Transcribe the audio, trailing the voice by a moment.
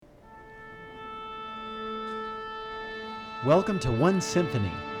Welcome to One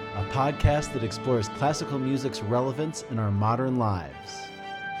Symphony, a podcast that explores classical music's relevance in our modern lives.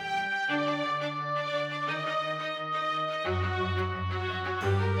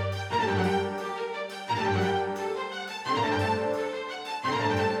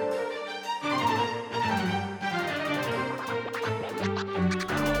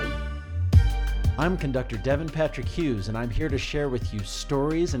 I'm conductor Devin Patrick Hughes, and I'm here to share with you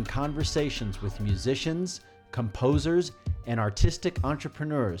stories and conversations with musicians, composers, and artistic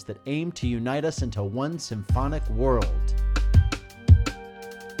entrepreneurs that aim to unite us into one symphonic world.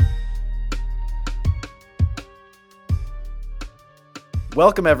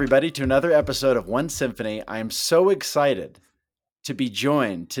 Welcome, everybody, to another episode of One Symphony. I am so excited to be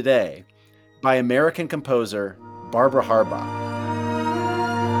joined today by American composer Barbara Harbach.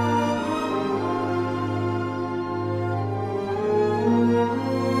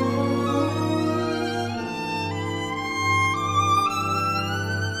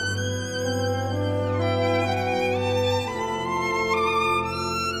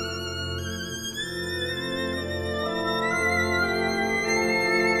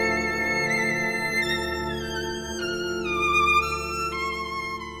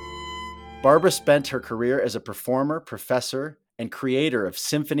 Barbara spent her career as a performer, professor, and creator of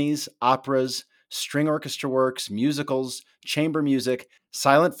symphonies, operas, string orchestra works, musicals, chamber music,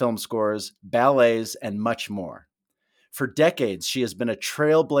 silent film scores, ballets, and much more. For decades, she has been a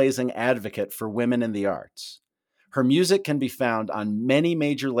trailblazing advocate for women in the arts. Her music can be found on many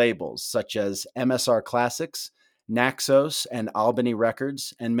major labels such as MSR Classics, Naxos, and Albany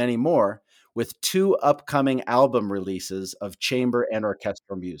Records, and many more, with 2 upcoming album releases of chamber and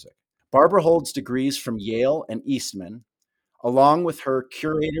orchestral music. Barbara holds degrees from Yale and Eastman, along with her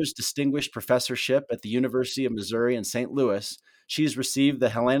curator's distinguished professorship at the University of Missouri in St. Louis. She's received the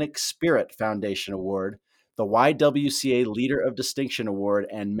Hellenic Spirit Foundation Award, the YWCA Leader of Distinction Award,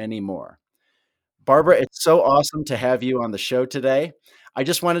 and many more. Barbara, it's so awesome to have you on the show today. I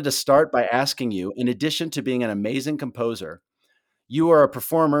just wanted to start by asking you, in addition to being an amazing composer, you are a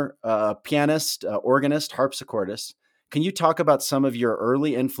performer, a pianist, organist, harpsichordist. Can you talk about some of your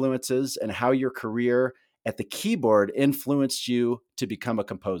early influences and how your career at the keyboard influenced you to become a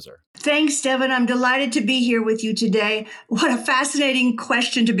composer? Thanks, Devin. I'm delighted to be here with you today. What a fascinating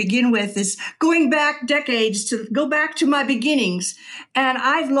question to begin with, is going back decades to go back to my beginnings. And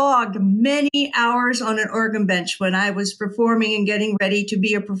I've logged many hours on an organ bench when I was performing and getting ready to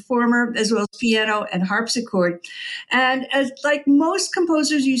be a performer, as well as piano and harpsichord. And as like most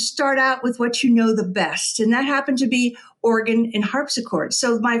composers, you start out with what you know the best. And that happened to be organ and harpsichord.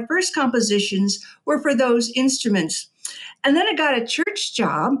 So my first compositions were for those instruments. And then I got a church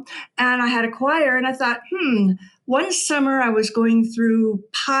job and I had a choir, and I thought, one summer I was going through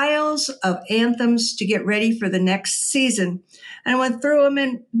piles of anthems to get ready for the next season. And I went through them,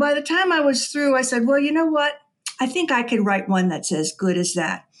 and by the time I was through, I said, well, you know what? I think I could write one that's as good as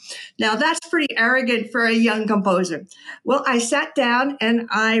that. Now, that's pretty arrogant for a young composer. Well, I sat down and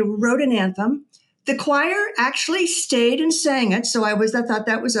I wrote an anthem. The choir actually stayed and sang it, so I thought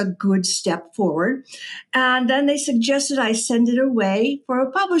that was a good step forward. And then they suggested I send it away for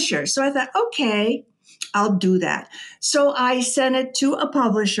a publisher. So I thought, okay, I'll do that. So I sent it to a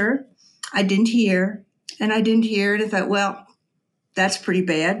publisher. I didn't hear, and I thought, well, that's pretty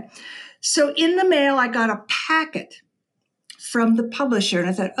bad. So in the mail, I got a packet from the publisher. And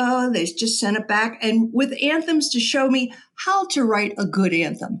I thought, oh, they just sent it back. And with anthems to show me how to write a good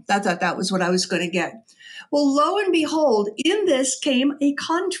anthem. I thought that was what I was going to get. Well, lo and behold, in this came a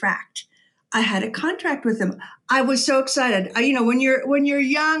contract. I had a contract with them. I was so excited. When you're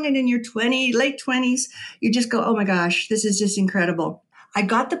young and in your late 20s, you just go, oh my gosh, this is just incredible. I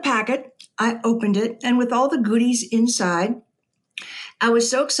got the packet. I opened it. And with all the goodies inside, I was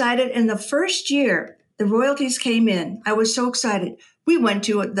so excited. And the first year, the royalties came in. I was so excited. We went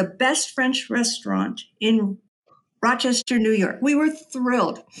to the best French restaurant in Rochester, New York. We were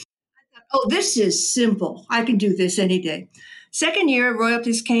thrilled. I thought, oh, this is simple. I can do this any day. Second year,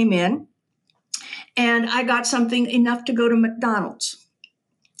 royalties came in, and I got something enough to go to McDonald's.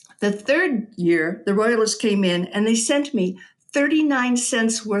 The third year, the royalties came in, and they sent me 39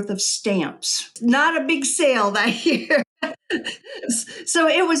 cents worth of stamps. Not a big sale that year. So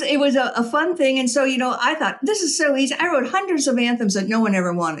it was a fun thing. And so, I thought, this is so easy. I wrote hundreds of anthems that no one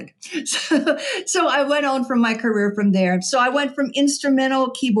ever wanted. So I went on from my career from there. So I went from instrumental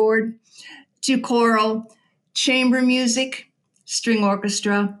keyboard to choral, chamber music, string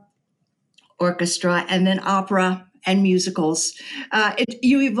orchestra, and then opera and musicals.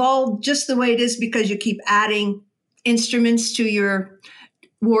 You evolve just the way it is because you keep adding instruments to your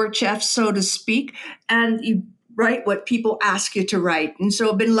war chest, so to speak, and you write what people ask you to write. And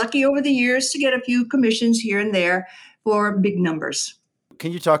so I've been lucky over the years to get a few commissions here and there for big numbers.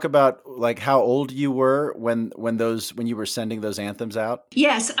 Can you talk about like how old you were when you were sending those anthems out?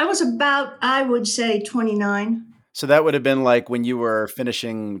 Yes, I was about, I would say, 29. So that would have been like when you were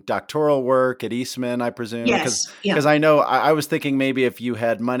finishing doctoral work at Eastman, I presume, because Yes, yeah. I know I was thinking maybe if you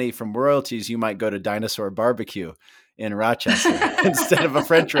had money from royalties, you might go to Dinosaur Barbecue in Rochester instead of a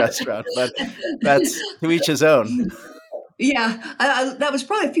French restaurant. But that's to each his own. Yeah, that was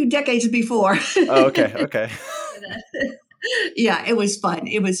probably a few decades before. Oh, okay, okay. Yeah, it was fun.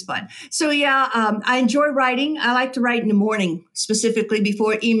 It was fun. So yeah, I enjoy writing. I like to write in the morning, specifically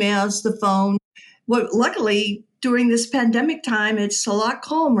before emails, the phone. Well, luckily during this pandemic time, it's a lot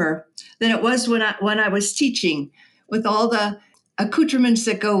calmer than it was when I was teaching, with all the accoutrements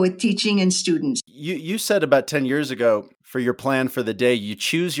that go with teaching and students. You said about 10 years ago for your plan for the day, you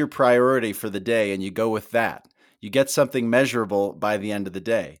choose your priority for the day and you go with that. You get something measurable by the end of the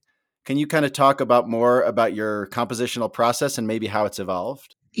day. Can you kind of talk about more about your compositional process and maybe how it's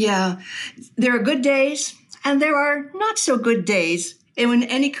evolved? Yeah, there are good days and there are not so good days in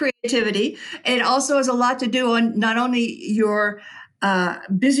any creativity. It also has a lot to do on not only your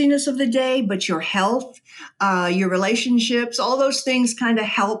busyness of the day, but your health, your relationships, all those things kind of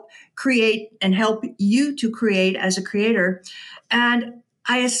help create and help you to create as a creator. And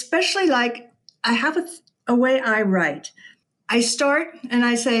I especially like, I have a way I write. I start and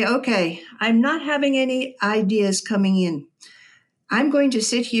I say, okay, I'm not having any ideas coming in. I'm going to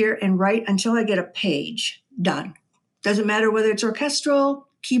sit here and write until I get a page done. Doesn't matter whether it's orchestral,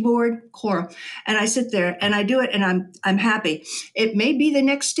 keyboard, choral. And I sit there and I do it and I'm happy. It may be the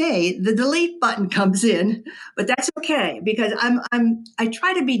next day the delete button comes in, but that's okay because I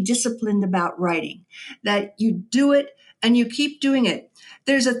try to be disciplined about writing, that you do it and you keep doing it.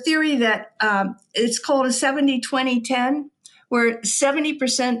 There's a theory that it's called a 70-20-10, where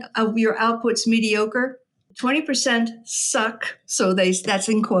 70% of your output's mediocre, 20% suck, so that's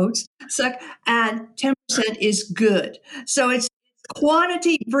in quotes, suck, and 10% is good. So it's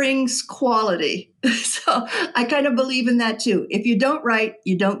quantity brings quality. So I kind of believe in that too. If you don't write,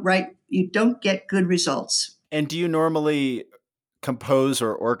 you don't get good results. And do you normally compose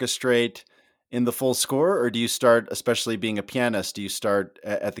or orchestrate in the full score, or do you start, especially being a pianist, do you start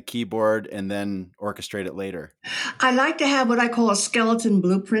at the keyboard and then orchestrate it later? I like to have what I call a skeleton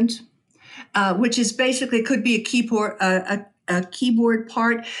blueprint, which is basically could be a keyboard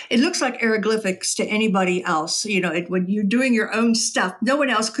part. It looks like hieroglyphics to anybody else. You know, when you're doing your own stuff, no one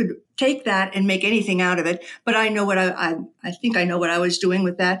else could take that and make anything out of it. But I know what I think I know what I was doing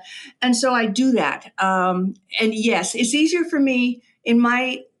with that, and so I do that. And yes, it's easier for me in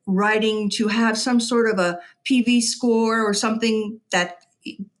my writing to have some sort of a PV score or something that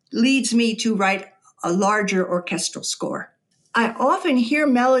leads me to write a larger orchestral score. I often hear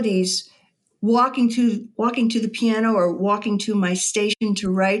melodies walking to the piano or walking to my station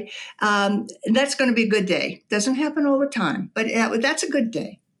to write. That's going to be a good day. Doesn't happen all the time, but that's a good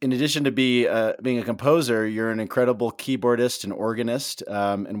day. In addition to being a composer, you're an incredible keyboardist and organist,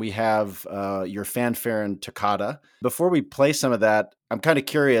 and we have your fanfare and toccata. Before we play some of that, I'm kind of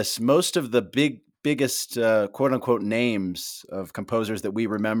curious. Most of the biggest quote unquote names of composers that we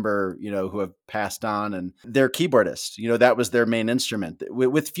remember, who have passed on, and they're keyboardists. That was their main instrument,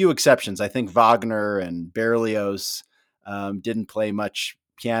 with few exceptions. I think Wagner and Berlioz didn't play much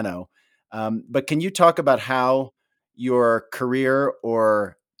piano. But can you talk about how your career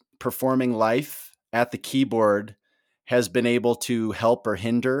or performing life at the keyboard has been able to help or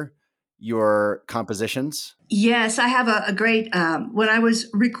hinder your compositions? Yes, I have a great. When I was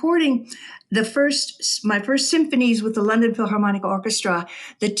recording my first symphonies with the London Philharmonic Orchestra,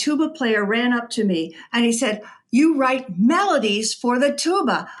 the tuba player ran up to me and he said, "You write melodies for the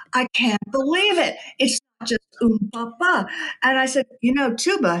tuba. I can't believe it. It's not just pa pa." And I said,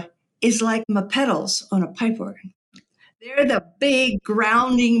 tuba is like my pedals on a pipe organ. They're the big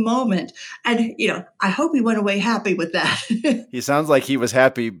grounding moment. And, I hope he went away happy with that. He sounds like he was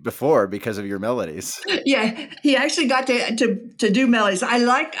happy before because of your melodies. Yeah, he actually got to do melodies. I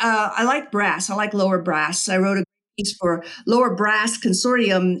like brass. I like lower brass. I wrote a piece for Lower Brass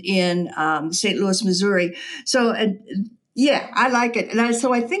Consortium in St. Louis, Missouri. So, yeah, I like it. And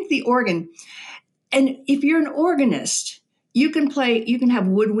so I think the organ, and if you're an organist, you can have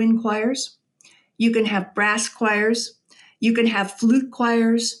woodwind choirs, you can have brass choirs, you can have flute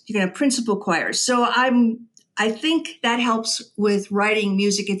choirs, you can have principal choirs. So I think that helps with writing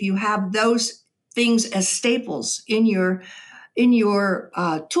music if you have those things as staples in your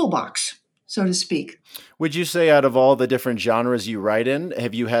toolbox, so to speak. Would you say out of all the different genres you write in,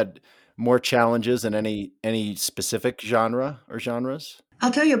 have you had more challenges in any specific genre or genres?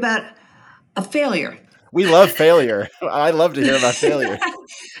 I'll tell you about a failure. We love failure. I love to hear about failure.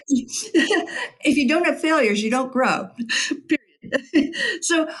 If you don't have failures, you don't grow. Period.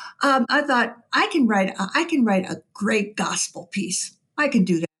 So I thought I can write a great gospel piece. I can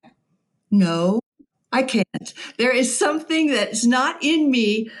do that. No, I can't. There is something that's not in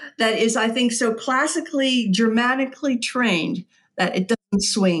me that is, I think, so classically, dramatically trained that it doesn't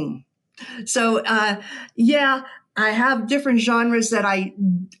swing. So yeah, I have different genres that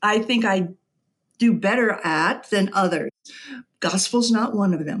I think I do better at than others. Gospel's not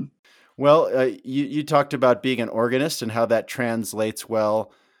one of them. Well, you talked about being an organist and how that translates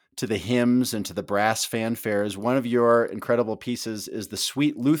well to the hymns and to the brass fanfares. One of your incredible pieces is the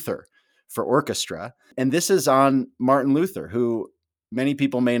Suite Luther for orchestra. And this is on Martin Luther, who many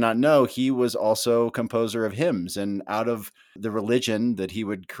people may not know, he was also composer of hymns. And out of the religion that he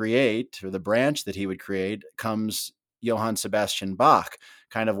would create, or the branch that he would create, comes Johann Sebastian Bach,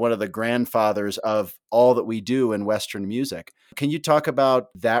 kind of one of the grandfathers of all that we do in Western music. Can you talk about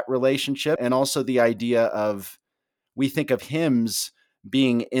that relationship and also the idea of, we think of hymns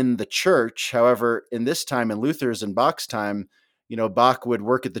being in the church. However, in this time, in Luther's and Bach's time, Bach would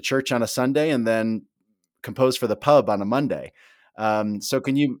work at the church on a Sunday and then compose for the pub on a Monday. So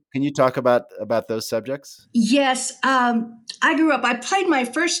can you talk about those subjects? Yes, I grew up. I played my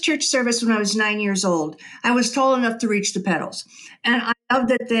first church service when I was 9 years old. I was tall enough to reach the pedals, and I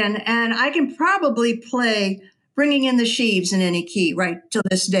loved it then. And I can probably play "Bringing in the Sheaves" in any key right till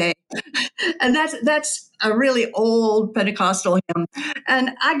this day. And that's a really old Pentecostal hymn.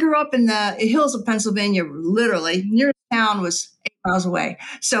 And I grew up in the hills of Pennsylvania. Literally, nearest town was 8 miles away.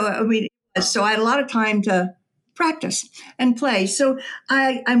 So I mean, so I had a lot of time to practice and play. So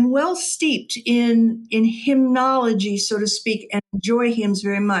I'm well steeped in hymnology, so to speak, and enjoy hymns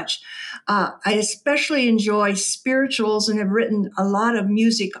very much. I especially enjoy spirituals and have written a lot of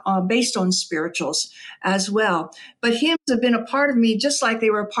music based on spirituals as well. But hymns have been a part of me just like they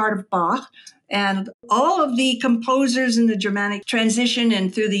were a part of Bach. And all of the composers in the Germanic transition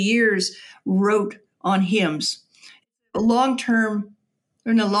and through the years wrote on hymns. Long term,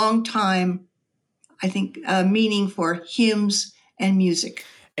 in a long time, I think, meaning for hymns and music.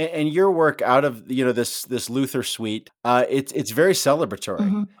 And your work out of this Luther suite, it's very celebratory.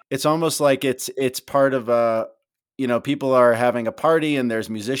 Mm-hmm. It's almost like it's part of a, people are having a party and there's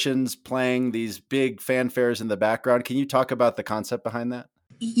musicians playing these big fanfares in the background. Can you talk about the concept behind that?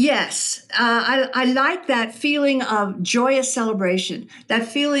 Yes, I like that feeling of joyous celebration, that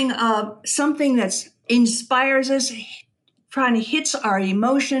feeling of something that inspires us, trying to hits our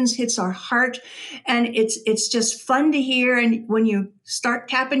emotions, hits our heart, and it's just fun to hear. And when you start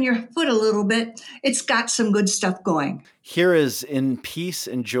tapping your foot a little bit, it's got some good stuff going. Here is "In Peace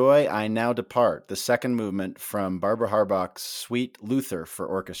and Joy I Now Depart," the second movement from Barbara Harbach's Suite Luther for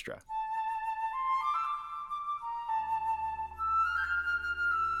orchestra.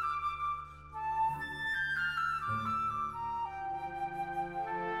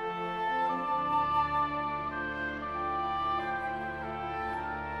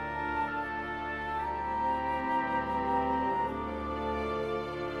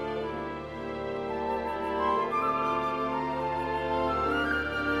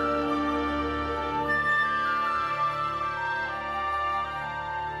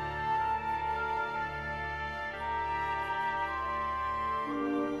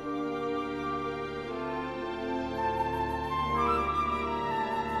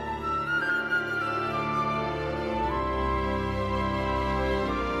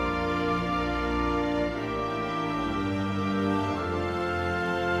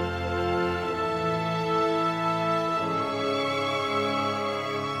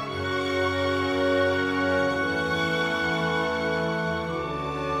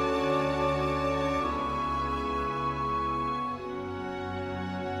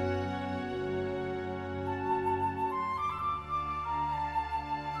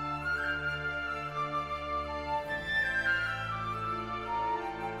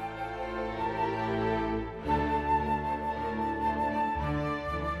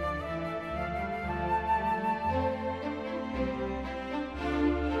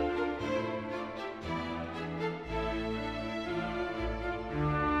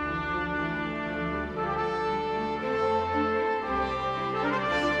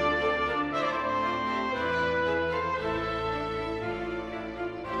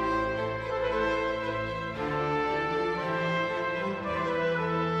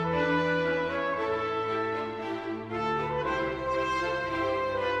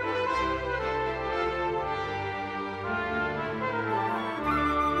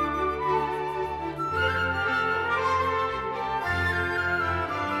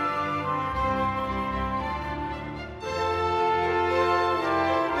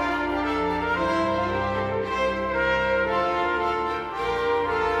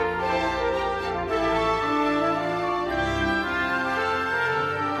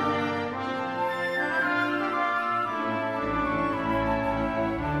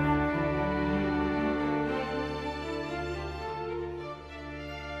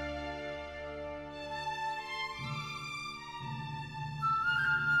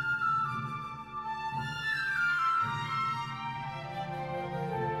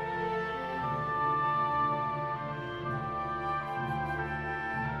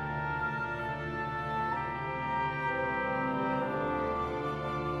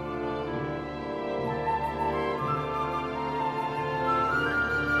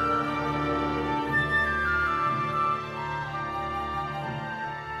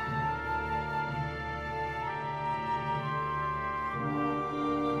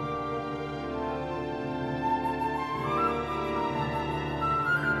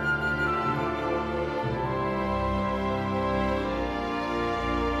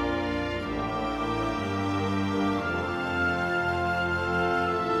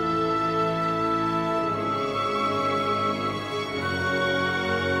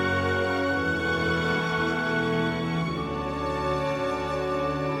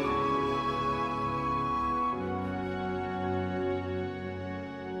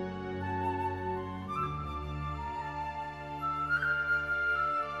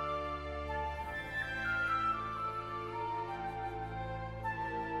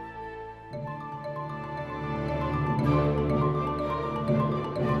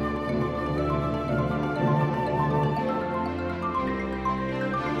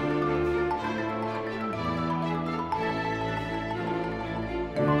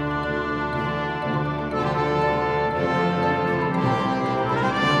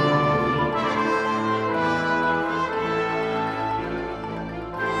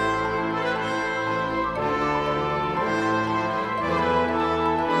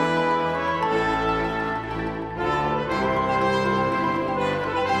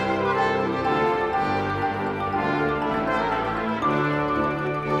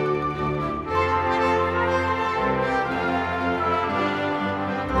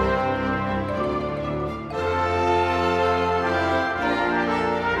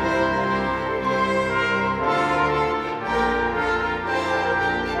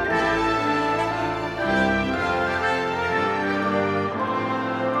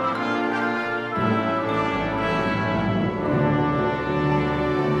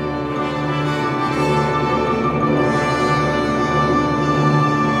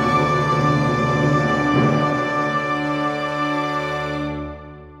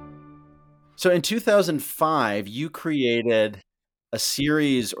 So in 2005, you created a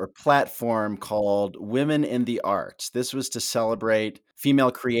series or platform called Women in the Arts. This was to celebrate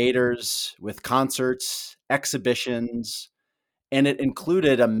female creators with concerts, exhibitions, and it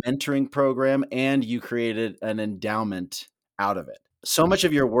included a mentoring program, and you created an endowment out of it. So much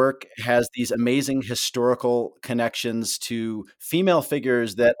of your work has these amazing historical connections to female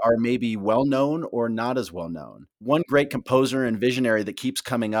figures that are maybe well known or not as well known. One great composer and visionary that keeps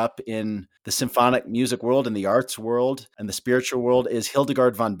coming up in the symphonic music world and the arts world and the spiritual world is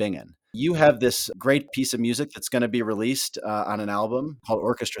Hildegard von Bingen. You have this great piece of music that's going to be released on an album called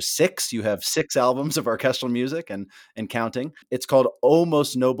Orchestra 6. You have 6 albums of orchestral music and counting. It's called O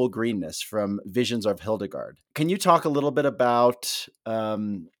Most Noble Greenness from Visions of Hildegard. Can you talk a little bit about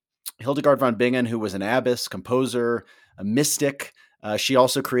Hildegard von Bingen, who was an abbess, composer, a mystic? She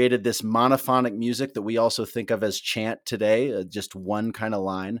also created this monophonic music that we also think of as chant today, just one kind of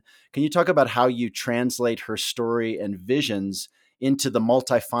line. Can you talk about how you translate her story and visions into the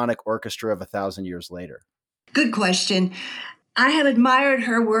multiphonic orchestra of 1,000 years later? Good question. I have admired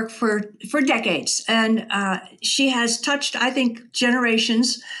her work for decades, and she has touched, I think,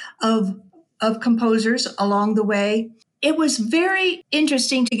 generations of composers along the way. It was very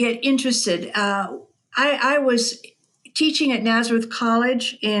interesting to get interested. I was teaching at Nazareth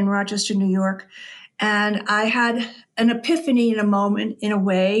College in Rochester, New York, and I had an epiphany in a moment, in a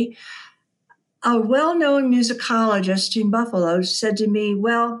way. A well-known musicologist in Buffalo said to me,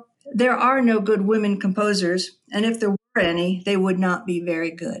 well, there are no good women composers, and if there were any, they would not be very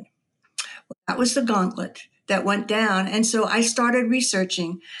good. That was the gauntlet that went down. And so I started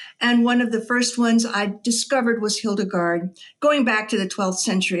researching. And one of the first ones I discovered was Hildegard, going back to the 12th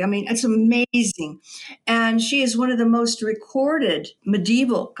century. I mean, it's amazing. And she is one of the most recorded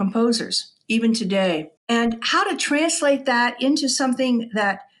medieval composers, even today. And how to translate that into something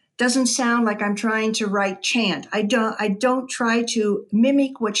that doesn't sound like I'm trying to write chant. I don't try to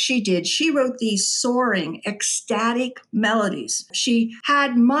mimic what she did. She wrote these soaring, ecstatic melodies. She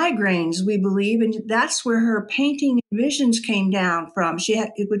had migraines, we believe, and that's where her painting visions came down from.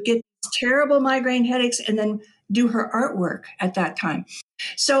 It would get terrible migraine headaches and then do her artwork at that time.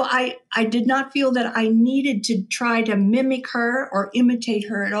 So I did not feel that I needed to try to mimic her or imitate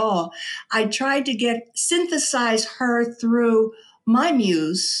her at all. I tried to synthesize her through my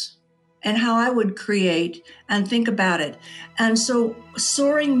muse and how I would create and think about it. And so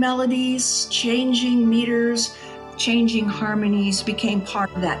soaring melodies, changing meters, changing harmonies became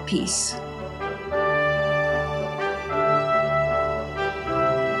part of that piece.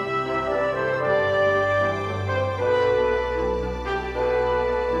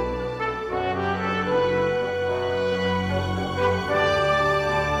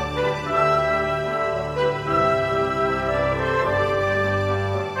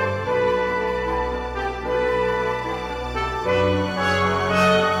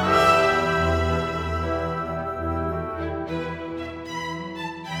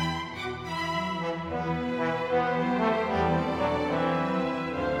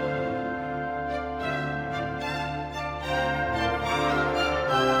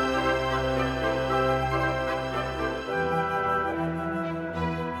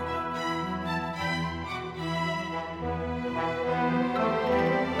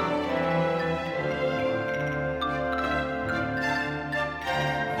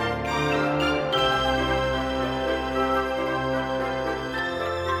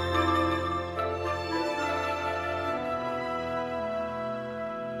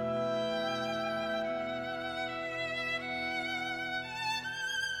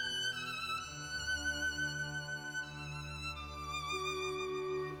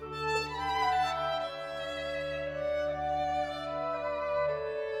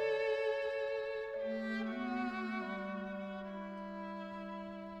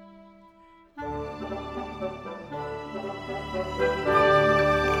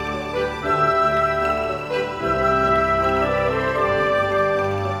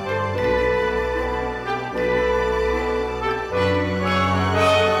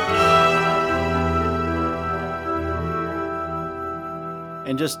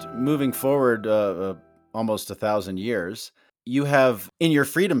 And just moving forward almost 1,000 years, you have in your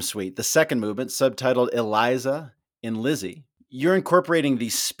Freedom Suite, the second movement, subtitled Eliza in Lizzie. You're incorporating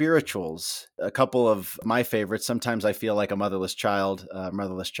these spirituals, a couple of my favorites. Sometimes I feel like a motherless child,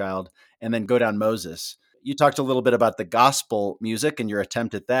 and then Go Down Moses. You talked a little bit about the gospel music and your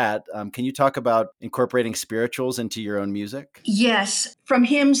attempt at that. Can you talk about incorporating spirituals into your own music? Yes. From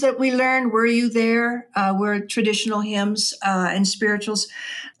hymns that we learned, Were You There? Were traditional hymns and spirituals.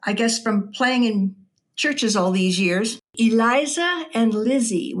 I guess from playing in churches all these years. Eliza and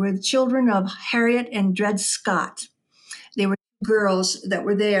Lizzie were the children of Harriet and Dred Scott. They were girls that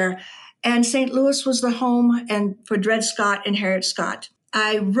were there. And St. Louis was the home and for Dred Scott and Harriet Scott.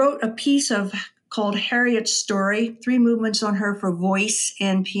 I wrote a piece called Harriet's Story, 3 movements on her for voice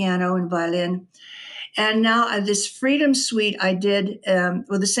and piano and violin. And now this Freedom Suite I did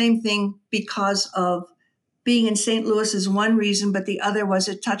the same thing because of being in St. Louis is one reason, but the other was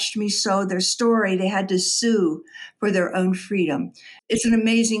it touched me so. Their story, they had to sue for their own freedom. It's an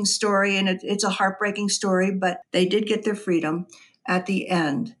amazing story, and it's a heartbreaking story, but they did get their freedom at the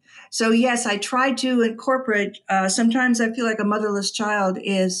end. So yes, I try to incorporate, sometimes I feel like a motherless child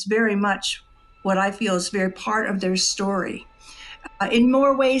is very much what I feel is very part of their story. In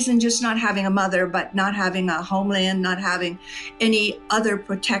more ways than just not having a mother, but not having a homeland, not having any other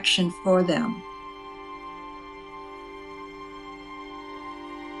protection for them.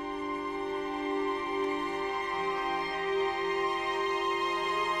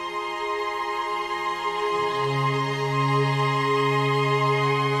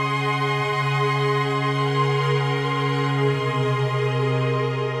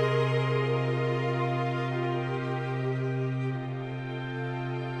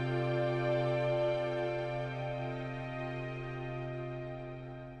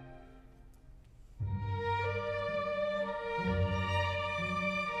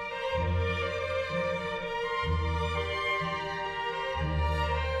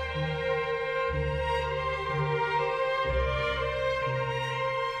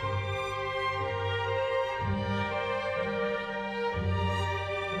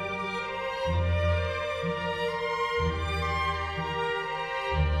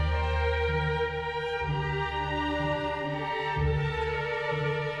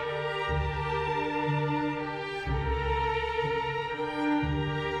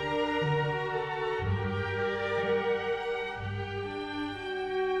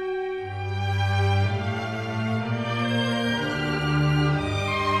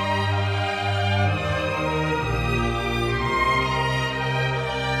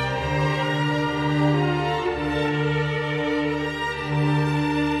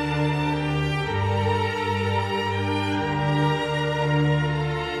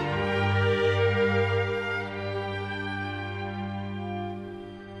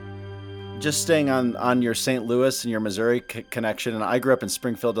 Just staying on your St. Louis and your Missouri connection, and I grew up in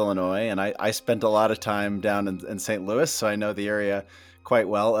Springfield, Illinois, and I spent a lot of time down in St. Louis, so I know the area quite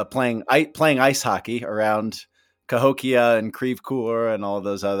well. Playing ice hockey around Cahokia and Creve Coeur and all of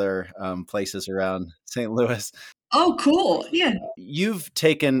those other places around St. Louis. Oh, cool! Yeah, You've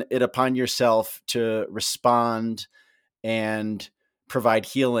taken it upon yourself to respond and provide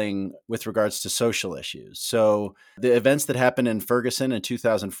healing with regards to social issues. So the events that happened in Ferguson in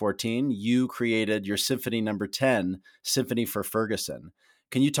 2014, you created your Symphony Number 10, Symphony for Ferguson.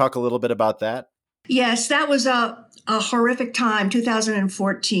 Can you talk a little bit about that? yes, that was a horrific time,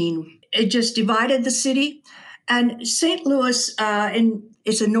 2014. It just divided the city. And St. Louis,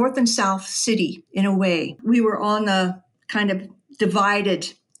 it's a north and south city in a way. We were on the kind of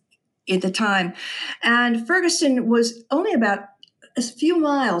divided at the time. And Ferguson was only about a few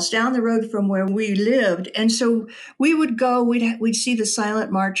miles down the road from where we lived. And so we would go, we'd see the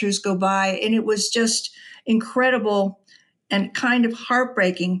silent marchers go by, and it was just incredible and kind of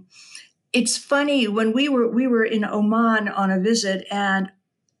heartbreaking. It's funny, when we were in Oman on a visit, and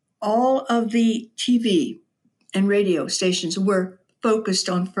all of the TV and radio stations were focused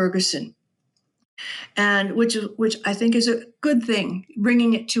on Ferguson, and which I think is a good thing,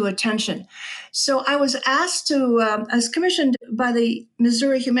 bringing it to attention. So I was I was commissioned by the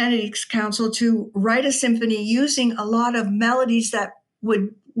Missouri Humanities Council to write a symphony using a lot of melodies that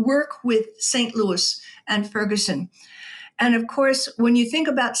would work with St. Louis and Ferguson. And of course, when you think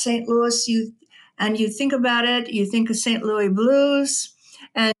about St. Louis, you think about it, you think of St. Louis blues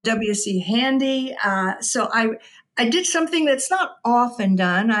and W.C. Handy. So I did something that's not often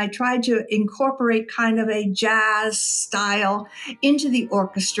done. I tried to incorporate kind of a jazz style into the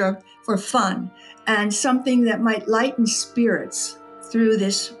orchestra for fun, and something that might lighten spirits through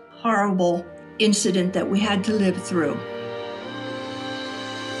this horrible incident that we had to live through.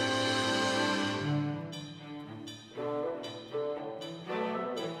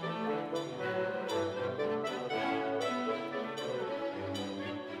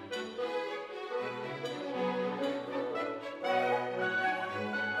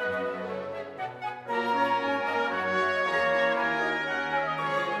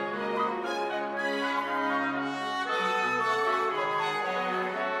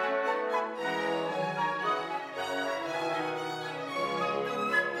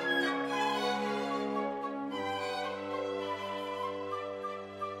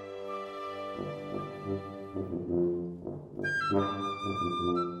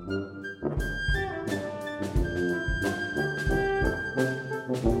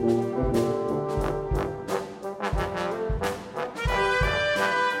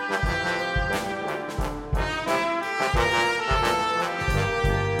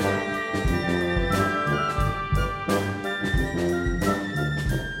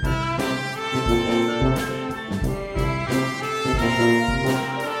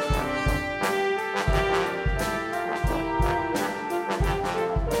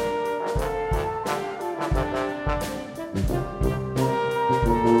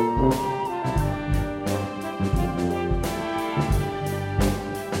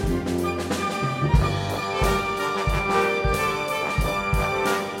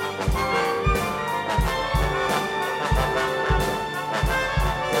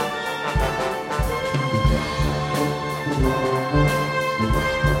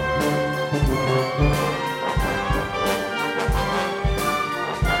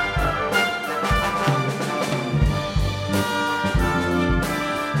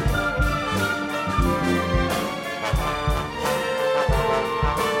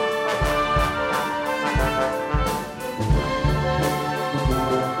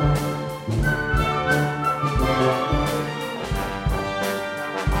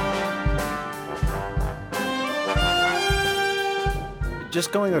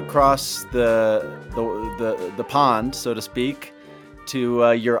 Just going across the pond, so to speak,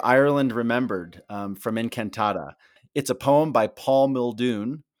 to your Ireland Remembered from Incantata. It's a poem by Paul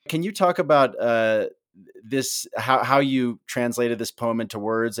Muldoon. Can you talk about this, how you translated this poem into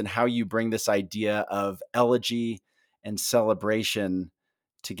words and how you bring this idea of elegy and celebration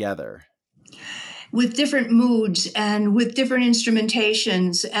together? With different moods and with different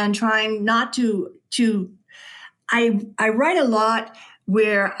instrumentations, and trying not to I write a lot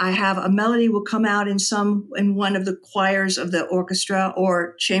where I have a melody will come out in one of the choirs of the orchestra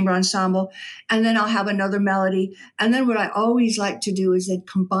or chamber ensemble, and then I'll have another melody. And then what I always like to do is then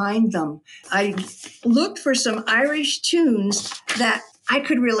combine them. I looked for some Irish tunes that I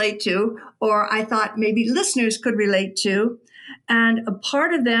could relate to, or I thought maybe listeners could relate to. And a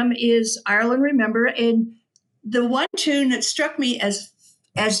part of them is Ireland Remember. And the one tune that struck me as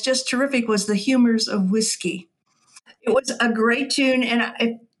just terrific was The Humors of Whiskey. It was a great tune, and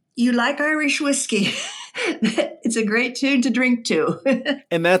if you like Irish whiskey, it's a great tune to drink to.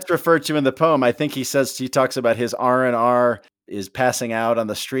 And that's referred to in the poem. I think he talks about his R&R is passing out on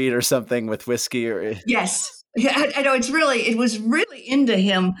the street or something with whiskey. Or Yes, yeah, I know it was really into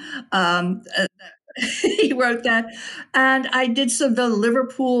him. Um, uh, he wrote that, and I did some of the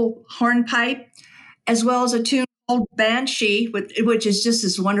Liverpool hornpipe, as well as a tune called Banshee, which is just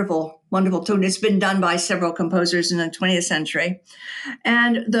this wonderful, wonderful tune. It's been done by several composers in the 20th century.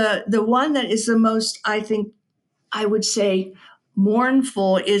 And the one that is the most, I think, I would say,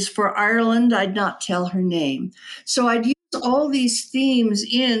 mournful is For Ireland, I'd Not Tell Her Name. So I'd use all these themes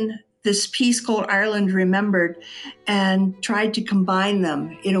in this piece called Ireland Remembered and tried to combine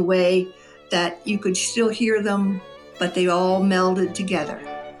them in a way that you could still hear them, but they all melded together.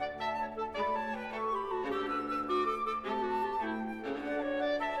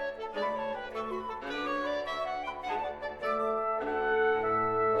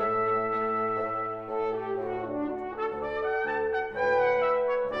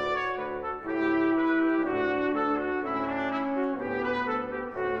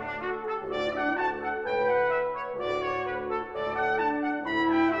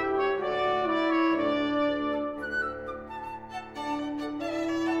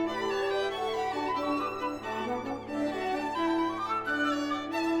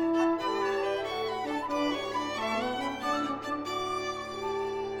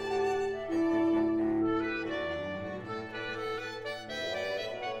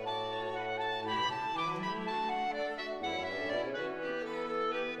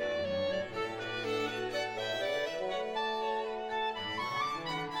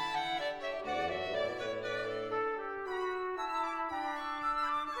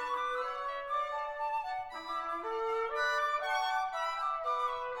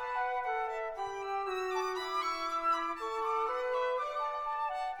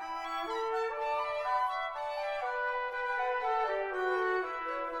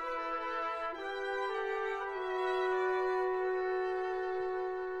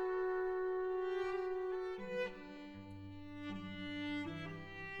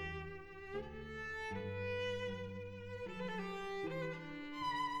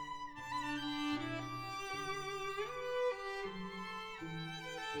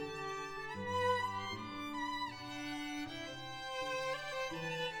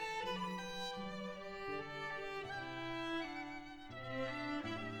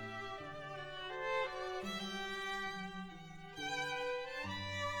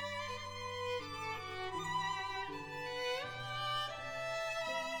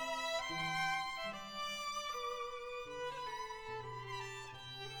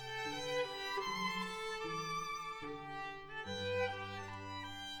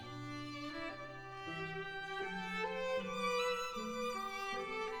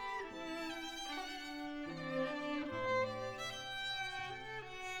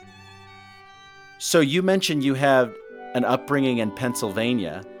 So you mentioned you have an upbringing in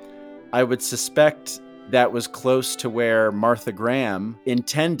Pennsylvania. I would suspect that was close to where Martha Graham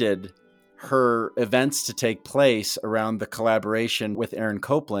intended her events to take place around the collaboration with Aaron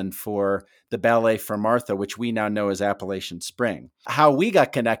Copland for the Ballet for Martha, which we now know as Appalachian Spring. How we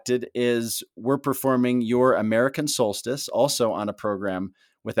got connected is we're performing Your American Solstice, also on a program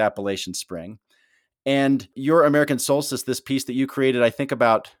with Appalachian Spring. And Your American Solstice, this piece that you created, I think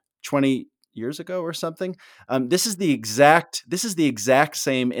about 20 years ago or something. This is the exact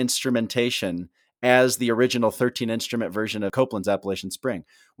same instrumentation as the original 13 instrument version of Copland's Appalachian Spring.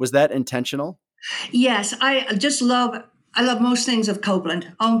 Was that intentional? Yes, I love most things of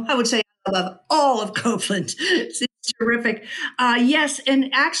Copeland. I would say I love all of Copeland. It's terrific. Yes, and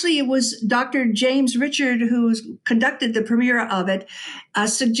actually, it was Dr. James Richard who conducted the premiere of it.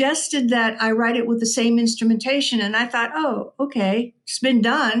 Suggested that I write it with the same instrumentation, and I thought, oh, okay, it's been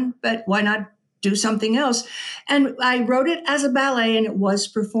done, but why not do something else? And I wrote it as a ballet, and it was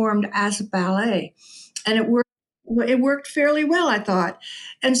performed as a ballet, and it worked. It worked fairly well, I thought,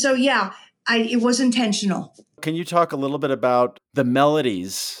 and so yeah, it was intentional. Can you talk a little bit about the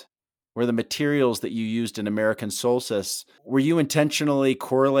melodies or the materials that you used in American Solstice? Were you intentionally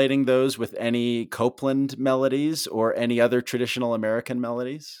correlating those with any Copland melodies or any other traditional American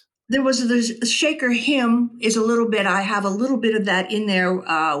melodies? There was the Shaker hymn is a little bit. I have a little bit of that in there,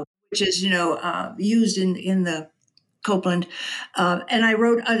 which is used in the Copland, and I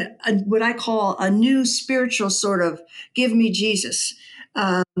wrote what I call a new spiritual sort of "Give Me Jesus,"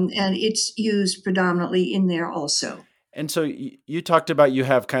 and it's used predominantly in there also. And so you talked about you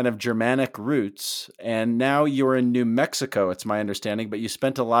have kind of Germanic roots, and now you're in New Mexico, it's my understanding, but you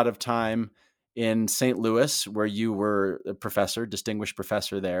spent a lot of time in St. Louis, where you were a professor, distinguished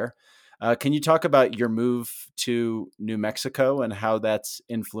professor there. Can you talk about your move to New Mexico and how that's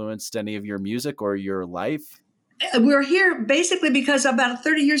influenced any of your music or your life? We're here basically because about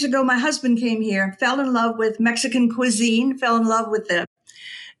 30 years ago, my husband came here, fell in love with Mexican cuisine, fell in love with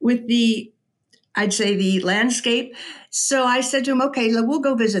the I'd say the landscape. So I said to him, okay, we'll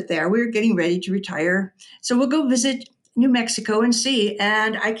go visit there. We were getting ready to retire. So we'll go visit New Mexico and see.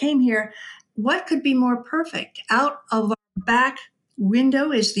 And I came here. What could be more perfect? Out of our back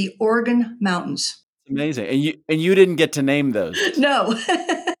window is the Oregon Mountains. Amazing. And you didn't get to name those. No.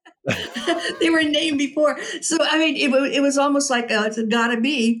 They were named before. So, I mean, it was almost like it's gotta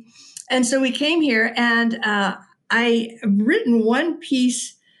be. And so we came here, and I written one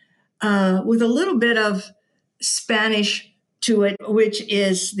piece with a little bit of Spanish to it, which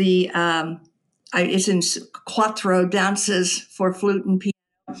is it's in cuatro dances for flute and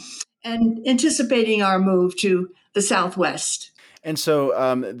piano, and anticipating our move to the Southwest. And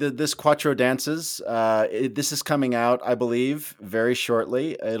so this Quattro Dances, this is coming out, I believe, very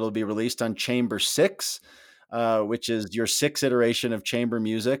shortly. It'll be released on Chamber 6, which is your sixth iteration of chamber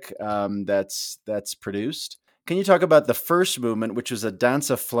music that's produced. Can you talk about the first movement, which was a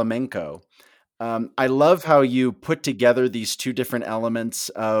danza flamenco? I love how you put together these two different elements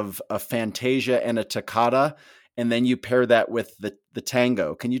of a fantasia and a toccata, and then you pair that with the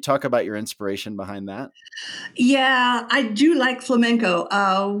tango. Can you talk about your inspiration behind that? Yeah, I do like flamenco.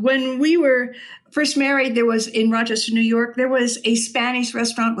 When we were first married, there was in Rochester, New York, there was a Spanish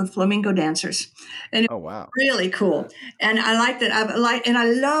restaurant with flamenco dancers, and it Oh, was wow. really cool. And I liked it. And I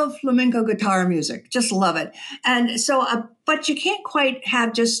love flamenco guitar music. Just love it. And so, but you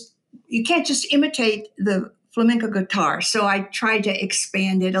can't just imitate the flamenco guitar. So I tried to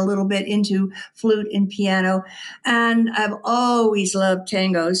expand it a little bit into flute and piano. And I've always loved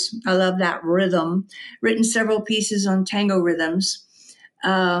tangos. I love that rhythm. Written several pieces on tango rhythms.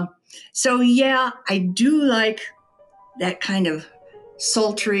 So yeah, I do like that kind of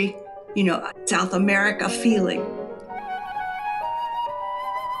sultry, South America feeling.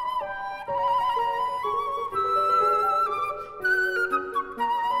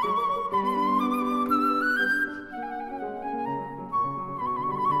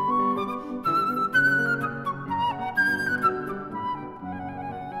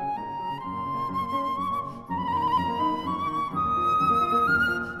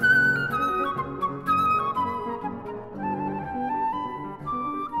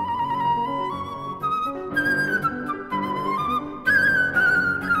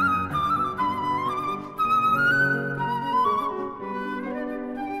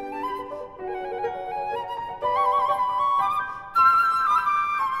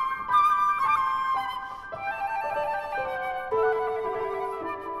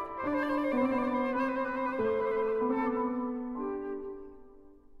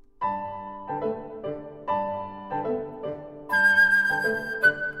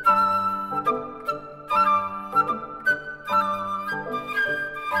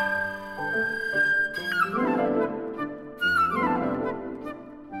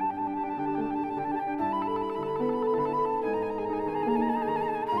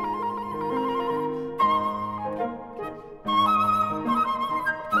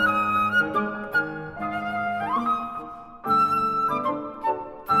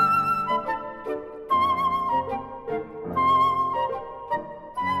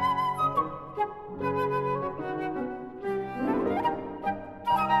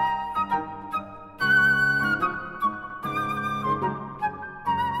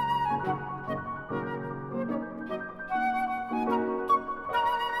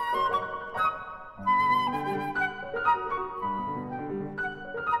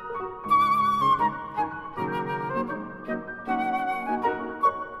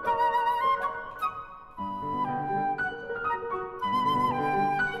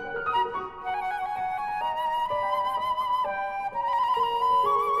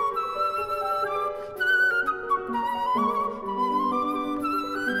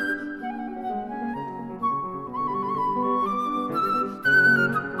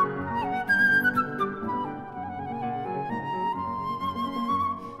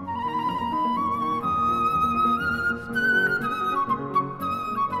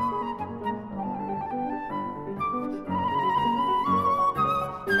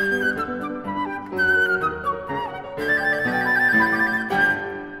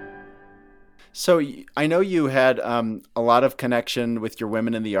 So I know you had a lot of connection with your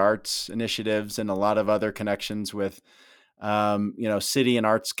Women in the Arts initiatives and a lot of other connections with, city and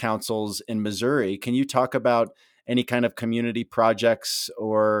arts councils in Missouri. Can you talk about any kind of community projects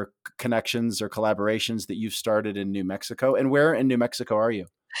or connections or collaborations that you've started in New Mexico? And where in New Mexico are you?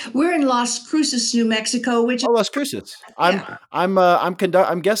 We're in Las Cruces, New Mexico, which is, Oh, Las Cruces. yeah.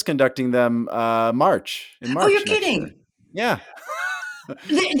 I'm guest conducting them March in Oh, you're March next year. kidding. Yeah, we'll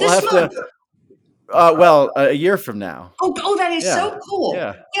This have to. month. A year from now. Oh, that is Yeah, so cool.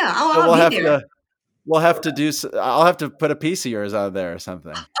 yeah. Yeah, So I'll be there. we'll have to I'll have to put a piece of yours on there or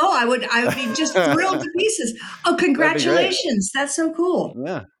something. Oh, I would be just thrilled to pieces. Oh, That'd be great. congratulations. That's so cool.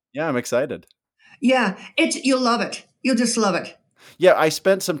 Yeah, yeah. I'm excited. Yeah, you'll love it. You'll just love it. Yeah, I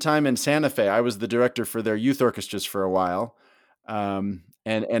spent some time in Santa Fe. I was the director for their youth orchestras for a while, and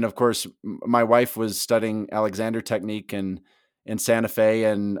of course, my wife was studying Alexander Technique in Santa Fe,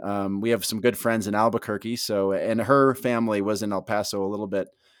 and we have some good friends in Albuquerque. So, and her family was in El Paso a little bit,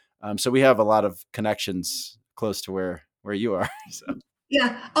 so we have a lot of connections close to where you are. So,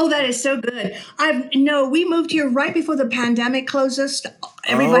 Yeah. Oh, that is so good. I've no, we moved here right before the pandemic closed us.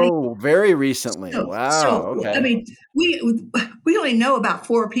 Everybody. oh, very recently. Wow. So I Okay. mean, we only know about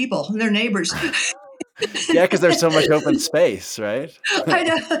four people and their neighbors. Yeah, because there's so much open space, right? I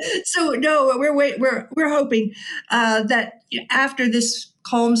know. So no, we're hoping that after this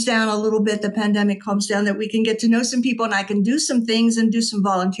calms down a little bit, the pandemic calms down, that we can get to know some people and I can do some things and do some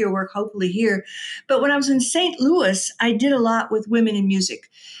volunteer work, hopefully here. But when I was in St. Louis, I did a lot with women in music,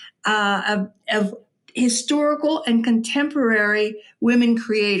 of historical and contemporary women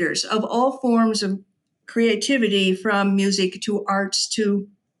creators of all forms of creativity, from music to arts to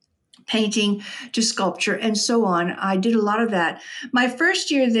painting to sculpture and so on. I did a lot of that. My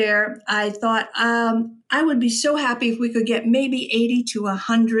first year there, I thought I would be so happy if we could get maybe 80 to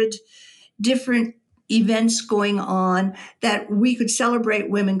 100 different events going on that we could celebrate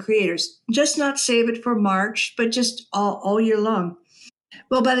women creators. Just not save it for March, but just all year long.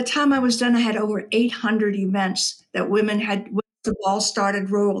 Well, by the time I was done, I had over 800 events that women had. The ball started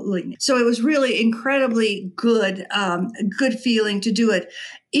rolling, so it was really incredibly good, a good feeling to do it.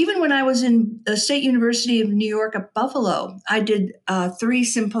 Even when I was in the State University of New York at Buffalo, I did 3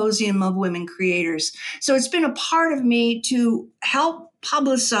 symposium of women creators. So it's been a part of me to help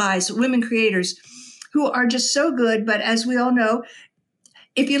publicize women creators who are just so good. But as we all know,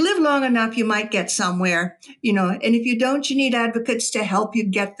 if you live long enough, you might get somewhere, and if you don't, you need advocates to help you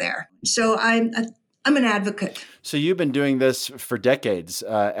get there. So I'm an advocate. So you've been doing this for decades,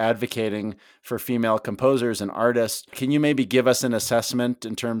 advocating for female composers and artists. Can you maybe give us an assessment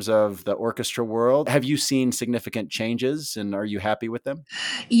in terms of the orchestra world? Have you seen significant changes, and are you happy with them?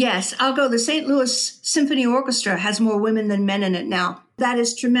 Yes, I'll go. The St. Louis Symphony Orchestra has more women than men in it now. That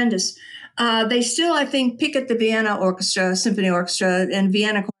is tremendous. They still, I think, pick at the Vienna Orchestra, Symphony Orchestra, and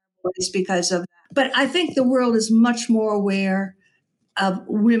Vienna choirs because of that. But I think the world is much more aware of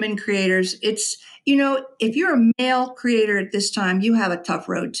women creators. It's, if you're a male creator at this time, you have a tough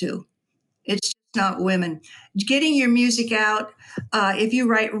road too. It's just not women. Getting your music out, if you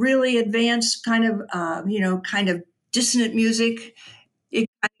write really advanced kind of dissonant music, it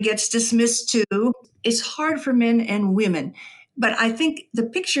kind of gets dismissed too. It's hard for men and women. But I think the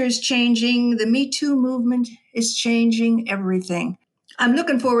picture is changing. The Me Too movement is changing everything. I'm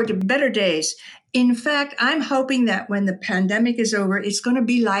looking forward to better days. In fact, I'm hoping that when the pandemic is over, it's going to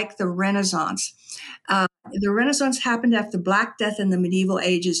be like the Renaissance. The Renaissance happened after Black Death in the medieval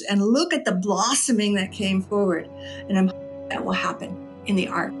ages, and look at the blossoming that came forward. And I'm hoping that will happen in the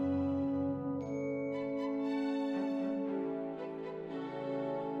art.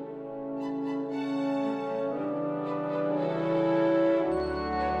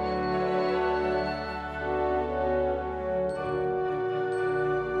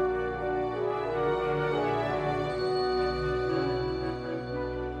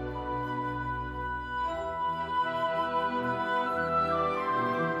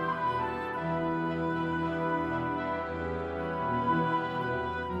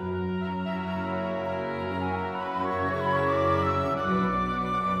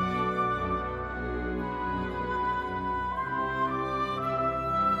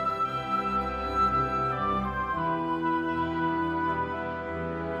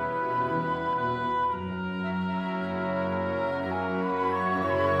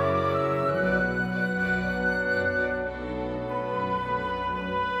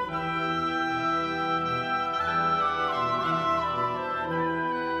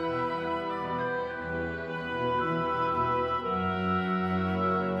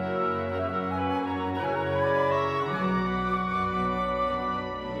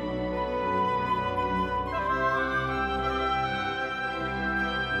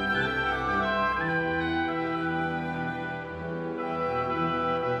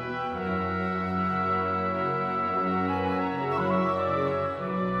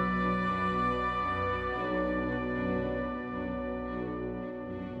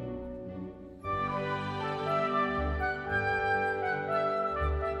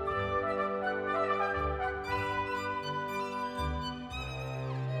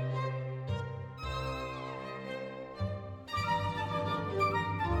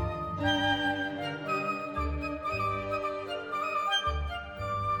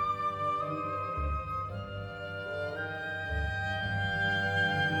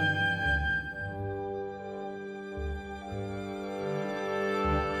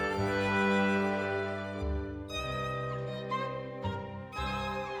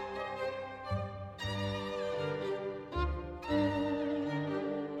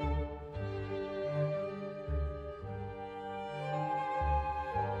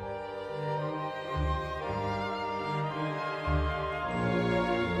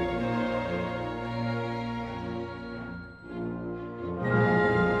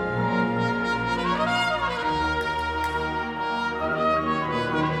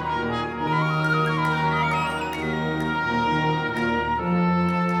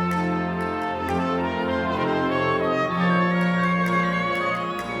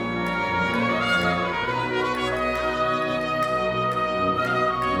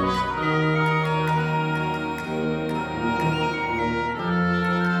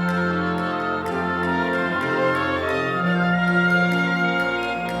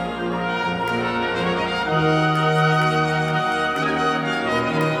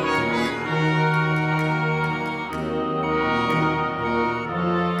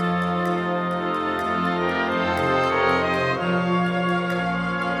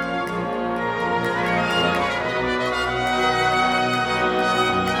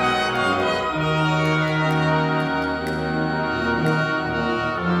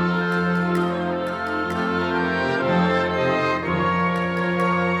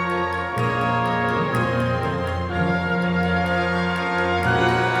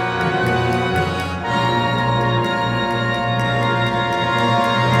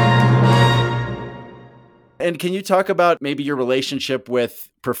 And can you talk about maybe your relationship with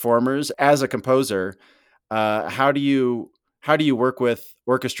performers as a composer? How do you work with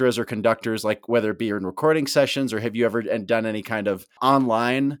orchestras or conductors, like whether it be in recording sessions, or have you ever done any kind of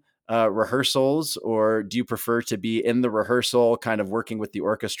online rehearsals, or do you prefer to be in the rehearsal, kind of working with the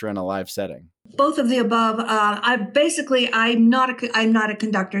orchestra in a live setting? Both of the above. I'm not a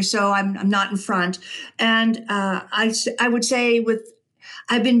conductor, so I'm not in front. And I would say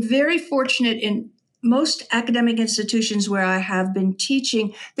I've been very fortunate in most academic institutions where I have been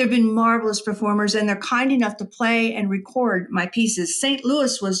teaching. There have been marvelous performers, and they're kind enough to play and record my pieces. St.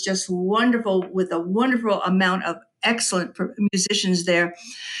 Louis was just wonderful, with a wonderful amount of excellent musicians there.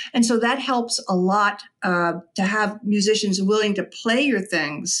 And so that helps a lot, to have musicians willing to play your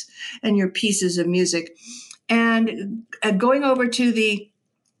things and your pieces of music. And going over to the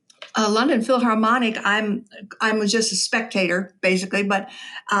London Philharmonic, I was just a spectator basically, but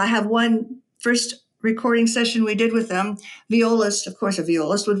I have one first recording session we did with them. Violist, of course, a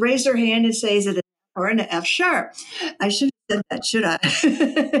violist would raise their hand and say, "Is it an F or an F sharp?" I should have said that, should I?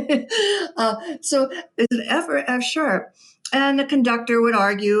 So is it F or F sharp? And the conductor would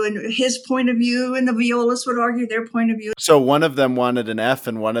argue, and his point of view, and the violist would argue their point of view. So one of them wanted an F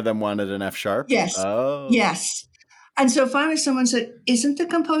and one of them wanted an F sharp? Yes. Oh. Yes. And so finally someone said, "Isn't the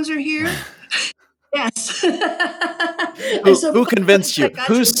composer here?" Yes. Who convinced you?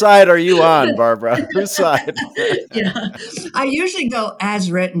 Whose side are you on, Barbara? Whose side? Yeah. I usually go as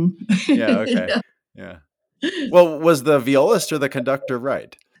written. Yeah, okay. Yeah. Well, was the violist or the conductor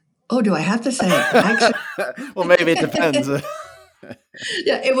right? Oh, do I have to say? Actually, well, maybe it depends.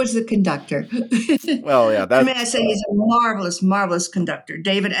 Yeah, it was the conductor. Well, yeah. I mean, I say he's a marvelous, marvelous conductor.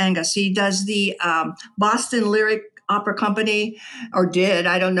 David Angus. He does the Boston Lyric Opera Company, or did.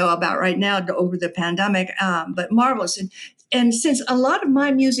 I don't know about right now over the pandemic, but marvelous. And since a lot of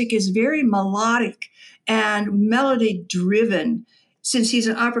my music is very melodic and melody driven, since he's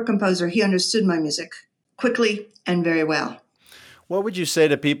an opera composer, he understood my music quickly and very well. What would you say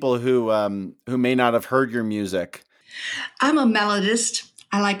to people who may not have heard your music? I'm a melodist.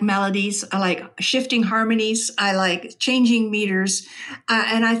 I like melodies. I like shifting harmonies. I like changing meters.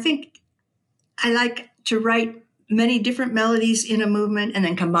 And I think I like to write many different melodies in a movement and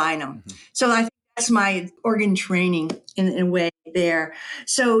then combine them. Mm-hmm. So I think that's my organ training in a way there.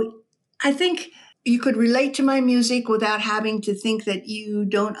 So I think you could relate to my music without having to think that you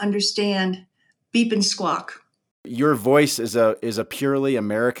don't understand beep and squawk. Your voice is a purely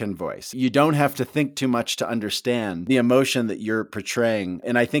American voice. You don't have to think too much to understand the emotion that you're portraying.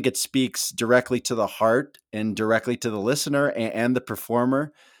 And I think it speaks directly to the heart and directly to the listener and the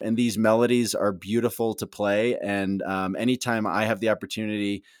performer. And these melodies are beautiful to play. And anytime I have the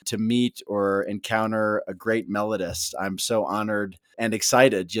opportunity to meet or encounter a great melodist, I'm so honored and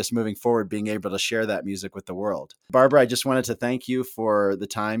excited just moving forward, being able to share that music with the world. Barbara, I just wanted to thank you for the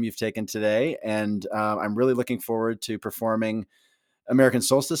time you've taken today. And I'm really looking forward to performing American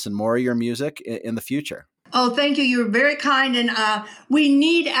Solstice and more of your music in the future. Oh, thank you. You're very kind. And we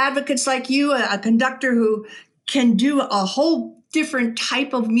need advocates like you, a conductor who can do a whole different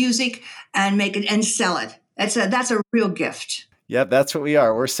type of music and make it and sell it. That's a real gift. Yeah, that's what we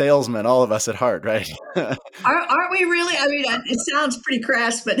are. We're salesmen, all of us at heart, right? Aren't we really? I mean, it sounds pretty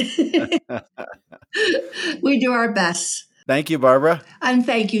crass, but we do our best. Thank you, Barbara. And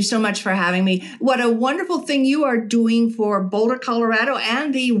thank you so much for having me. What a wonderful thing you are doing for Boulder, Colorado,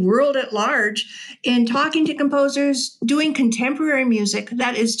 and the world at large in talking to composers, doing contemporary music.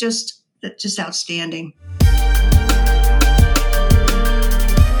 That's just outstanding.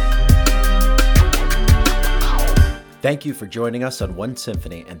 Thank you for joining us on One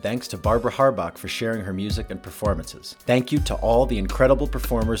Symphony, and thanks to Barbara Harbach for sharing her music and performances. Thank you to all the incredible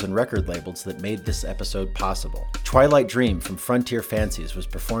performers and record labels that made this episode possible. Twilight Dream from Frontier Fancies was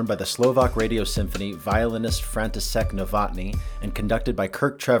performed by the Slovak Radio Symphony violinist František Novotný and conducted by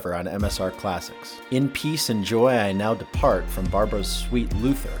Kirk Trevor on MSR Classics. In Peace and Joy I Now Depart from Barbara's Suite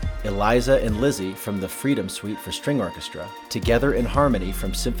Luther, Eliza and Lizzie from the Freedom Suite for String Orchestra, Together in Harmony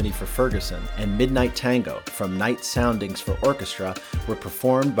from Symphony for Ferguson, and Midnight Tango from Night Soundings for Orchestra were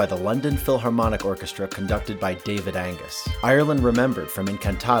performed by the London Philharmonic Orchestra conducted by David Angus. Ireland Remembered from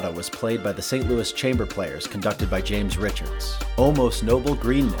Incantata was played by the St. Louis Chamber Players conducted by James Richards. O Most Noble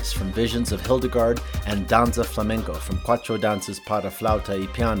Greenness from Visions of Hildegard and Danza Flamenco from Quattro Danzas para Flauta y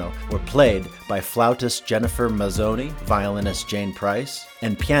Piano were played by flautist Jennifer Mazzoni, violinist Jane Price,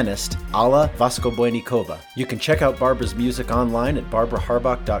 and pianist Alla Voskoboinikova. You can check out Barbara's music online at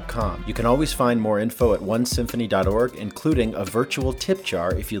barbaraharbach.com. You can always find more info at onesymphony.org, including a virtual tip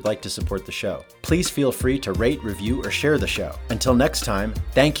jar if you'd like to support the show. Please feel free to rate, review, or share the show. Until next time,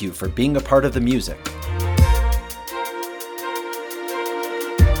 thank you for being a part of the music.